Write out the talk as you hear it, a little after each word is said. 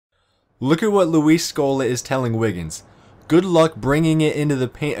Look at what Luis Scola is telling Wiggins. Good luck bringing it into the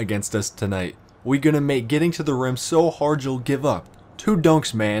paint against us tonight. We're gonna make getting to the rim so hard you'll give up. 2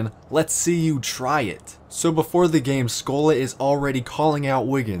 dunks, man. Let's see you try it. So before the game, Scola is already calling out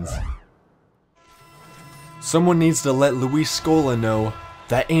Wiggins. Someone needs to let Luis Scola know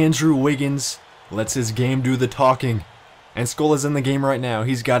that Andrew Wiggins lets his game do the talking. And Scola's in the game right now.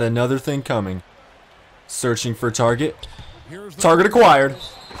 He's got another thing coming. Searching for target. Target acquired.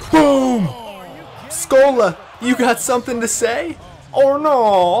 Boom! Scola, you got something to say? Oh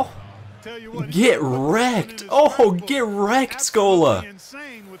no! Get wrecked! Oh, get wrecked, Scola!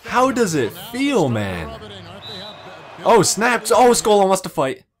 How does it feel, man? Oh, snapped! Oh, Scola wants to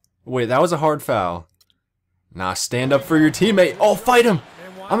fight. Wait, that was a hard foul. Nah, stand up for your teammate. Oh, fight him!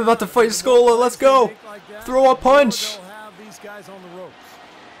 I'm about to fight Scola. Let's go! Throw a punch!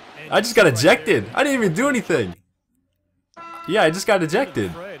 I just got ejected. I didn't even do anything. Yeah, I just got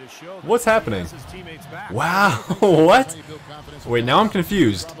ejected. What's happening? Wow, what? Wait, now I'm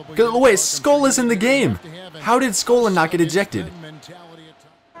confused. Wait, Scola's in the game. How did Scola not get ejected?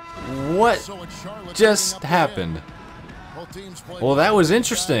 What just happened? Well, that was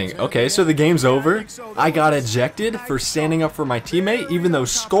interesting. Okay, so the game's over. I got ejected for standing up for my teammate, even though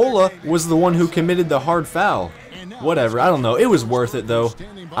Scola was the one who committed the hard foul. Whatever, I don't know. It was worth it, though.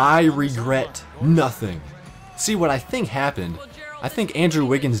 I regret nothing. See, what I think happened, I think Andrew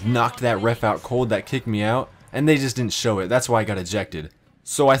Wiggins knocked that ref out cold that kicked me out, and they just didn't show it. That's why I got ejected.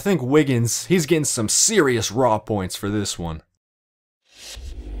 So I think Wiggins, he's getting some serious raw points for this one.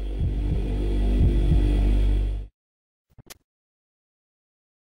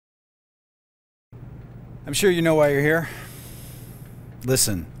 I'm sure you know why you're here.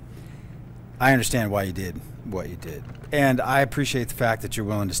 Listen, I understand why you did what you did. And I appreciate the fact that you're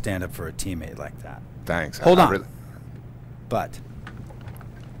willing to stand up for a teammate like that. Thanks. Hold on. But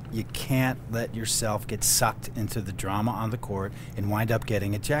you can't let yourself get sucked into the drama on the court and wind up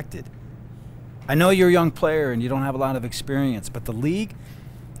getting ejected. I know you're a young player and you don't have a lot of experience, but the league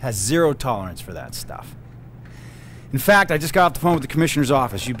has zero tolerance for that stuff. In fact, I just got off the phone with the commissioner's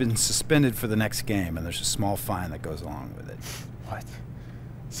office. You've been suspended for the next game, and there's a small fine that goes along with it. What?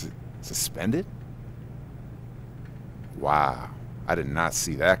 Suspended? Wow. I did not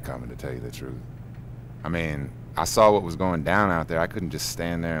see that coming, to tell you the truth. I mean, I saw what was going down out there. I couldn't just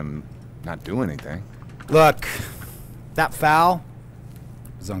stand there and not do anything. Look, that foul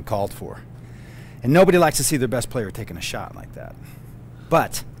was uncalled for. And nobody likes to see their best player taking a shot like that.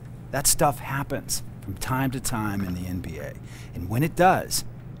 But that stuff happens from time to time in the NBA. And when it does,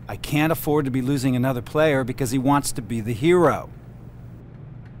 I can't afford to be losing another player because he wants to be the hero.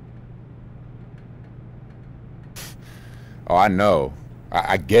 Oh, I know.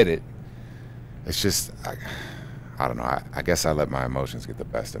 I get it. It's just, I don't know. I guess I let my emotions get the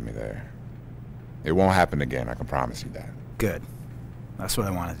best of me there. It won't happen again, I can promise you that. Good. That's what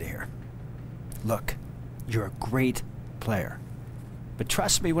I wanted to hear. Look, you're a great player. But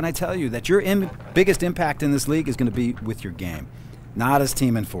trust me when I tell you that your biggest impact in this league is going to be with your game, not as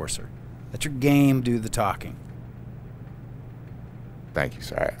team enforcer. Let your game do the talking. Thank you,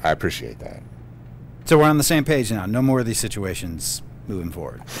 sir. I appreciate that. So we're on the same page now. No more of these situations moving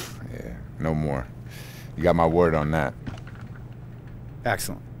forward. Yeah, no more. You got my word on that.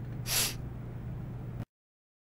 Excellent.